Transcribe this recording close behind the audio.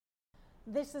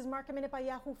This is Market Minute by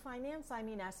Yahoo Finance. I'm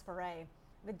Ines Ferre.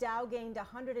 The Dow gained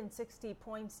 160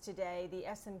 points today. The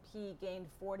S&P gained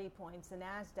 40 points. The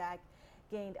Nasdaq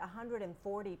gained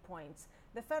 140 points.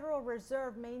 The Federal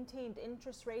Reserve maintained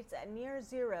interest rates at near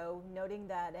zero, noting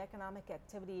that economic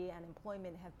activity and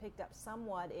employment have picked up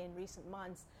somewhat in recent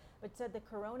months, but said the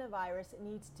coronavirus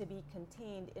needs to be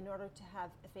contained in order to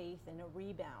have faith in a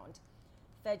rebound.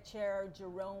 Fed Chair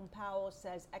Jerome Powell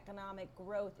says economic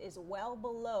growth is well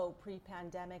below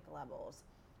pre-pandemic levels.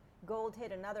 Gold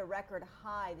hit another record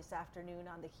high this afternoon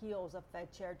on the heels of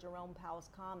Fed Chair Jerome Powell's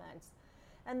comments.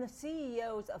 And the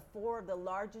CEOs of four of the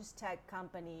largest tech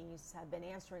companies have been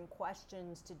answering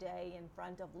questions today in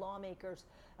front of lawmakers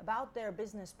about their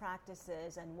business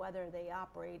practices and whether they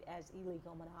operate as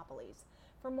illegal monopolies.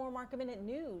 For more Market Minute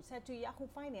news, head to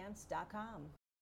yahoofinance.com.